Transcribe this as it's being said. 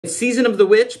Season of the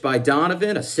Witch by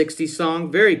Donovan, a 60s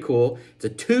song. Very cool. It's a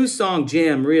 2-song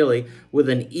jam, really, with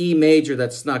an E major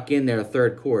that snuck in there, a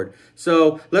 3rd chord.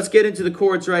 So let's get into the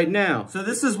chords right now. So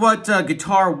this is what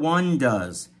guitar 1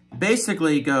 does.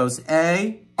 Basically, it goes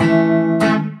A,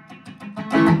 and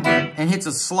hits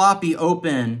a sloppy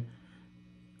open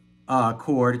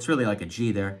chord. It's really like a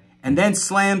G there. And then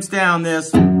slams down this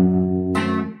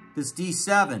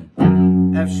D7,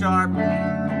 F sharp.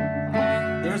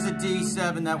 There's a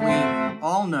D7 that we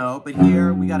all know, but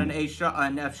here we got an F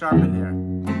sharp in there.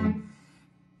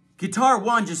 Guitar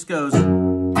 1 just goes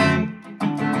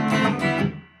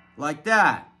like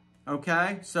that,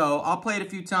 okay? So I'll play it a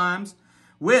few times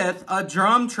with a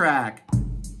drum track.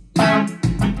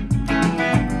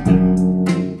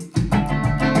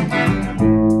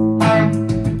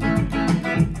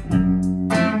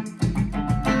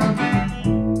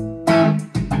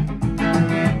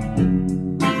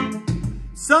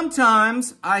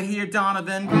 Sometimes I hear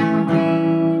Donovan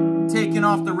taking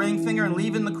off the ring finger and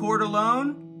leaving the chord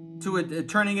alone,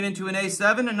 turning it into an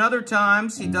A7, and other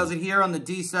times he does it here on the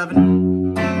D7.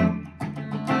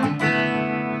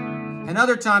 And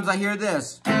other times I hear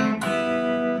this.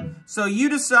 So you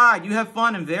decide, you have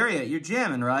fun and vary it. You're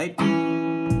jamming, right?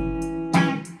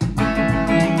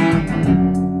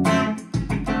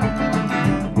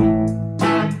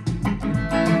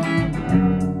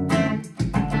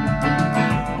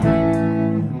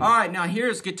 Now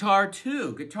here's guitar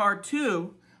 2. Guitar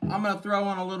 2, I'm going to throw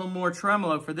on a little more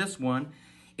tremolo for this one.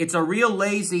 It's a real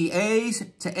lazy A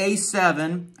to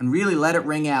A7 and really let it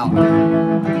ring out.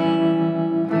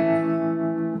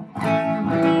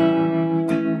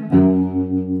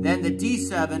 Then the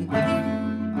D7,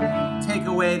 take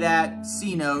away that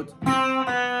C note.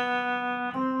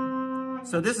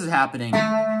 So this is happening.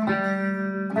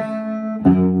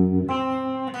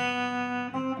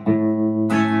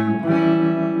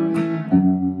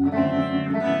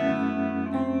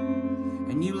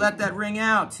 Let that ring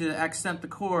out to accent the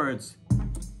chords.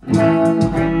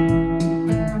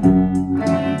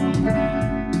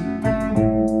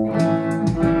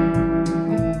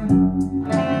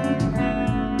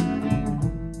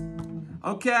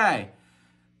 Okay,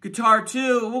 guitar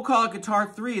 2, we'll call it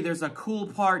guitar 3. There's a cool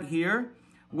part here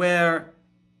where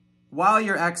while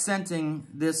you're accenting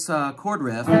this chord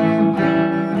riff,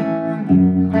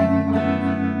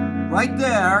 right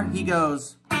there, he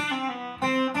goes,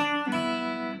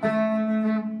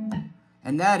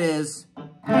 and that is,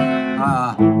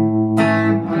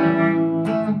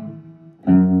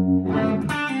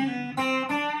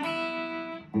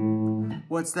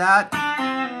 what's that?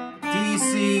 D,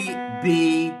 C,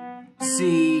 B,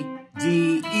 C,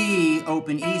 D, E,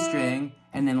 open E string,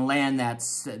 and then land that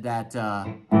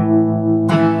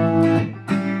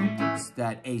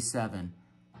A7.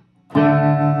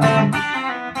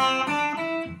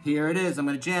 Here it is, I'm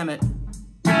gonna jam it.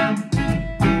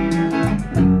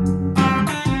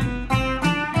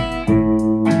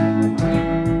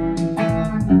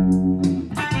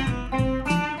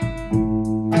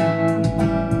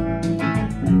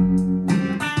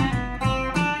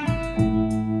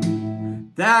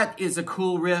 That is a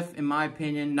cool riff, in my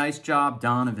opinion. Nice job,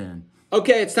 Donovan.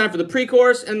 Okay, it's time for the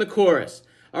pre-chorus and the chorus.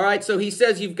 All right, so he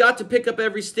says you've got to pick up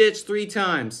every stitch 3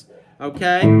 times.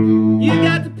 Okay? You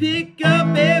got to pick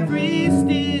up every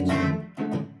stitch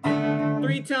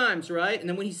 3 times, right? And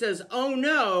then when he says, oh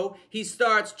no, he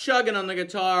starts chugging on the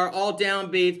guitar, all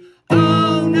downbeats.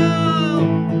 Oh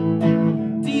no!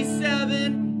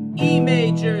 D7, E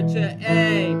major to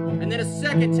A. And then a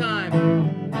second time.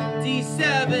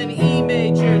 D7, E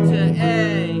major to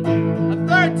A. A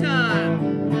third time,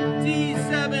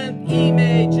 D7, E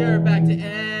major, back to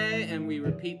A, and we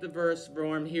repeat the verse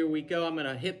form. Here we go. I'm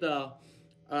gonna hit the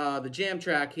jam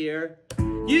track here.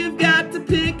 You've got to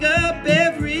pick up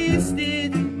every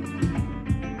stitch.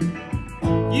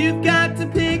 You've got to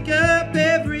pick up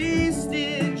every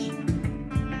stitch.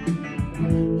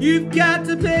 You've got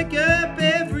to pick up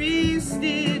every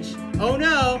stitch. Oh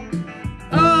no.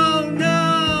 Oh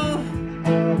no.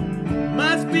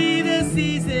 Must be the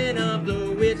season of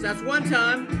the witch. That's 1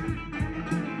 time.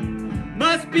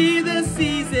 Must be the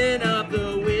season of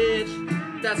the witch.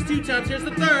 That's 2 times. Here's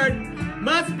the 3rd.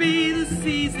 Must be the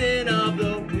season of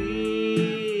the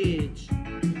witch.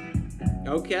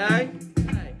 Okay?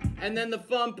 And then the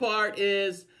fun part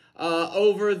is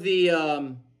over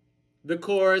the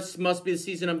chorus, must be the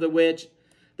season of the witch.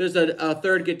 There's a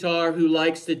 3rd guitar who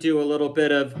likes to do a little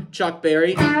bit of Chuck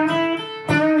Berry.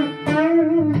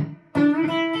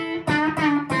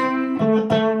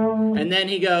 And then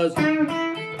he goes,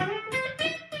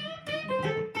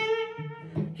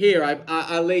 here,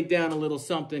 I laid down a little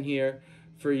something here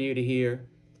for you to hear.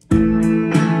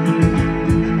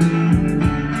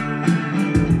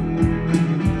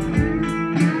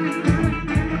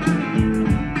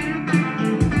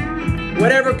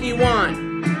 Whatever key you want.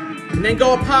 And then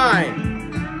go up high.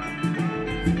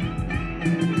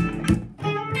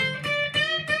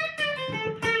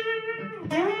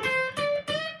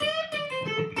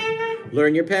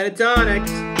 Learn your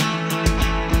pentatonics.